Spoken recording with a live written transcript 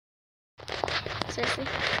Seriously.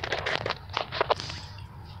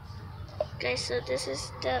 Guys, so this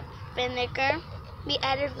is the vinegar. We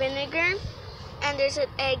added vinegar, and there's an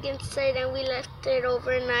egg inside, and we left it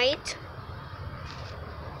overnight.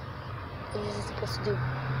 What is it supposed to do?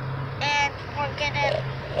 And we're gonna.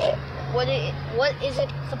 What is it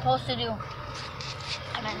supposed to do?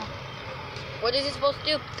 I don't know. What is it supposed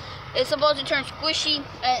to do? It's supposed to turn squishy,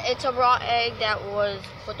 and it's a raw egg that was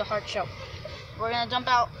with the hard shell. We're gonna dump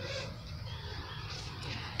out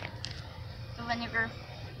the vinegar.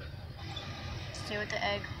 Stay with the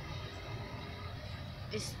egg.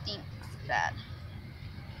 It stinks bad.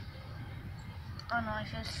 Oh no, I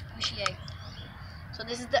feel squishy egg. So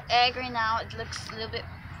this is the egg right now. It looks a little bit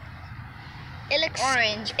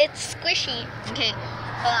orange. It's squishy. Okay,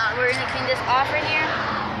 we're gonna clean this off right here.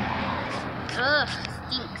 Ugh,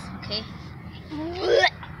 stinks. Okay,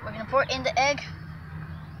 we're gonna pour in the egg,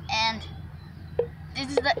 and this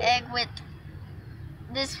is the egg with.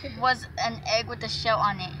 This was an egg with a shell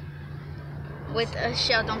on it. With a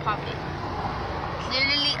shell, don't pop it.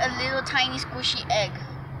 Literally a little tiny squishy egg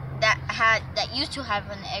that used to have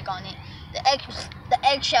an egg on it. The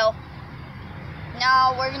egg shell.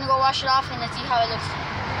 Now we're gonna go wash it off and let's see how it looks.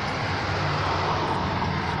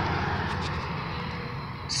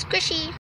 Squishy.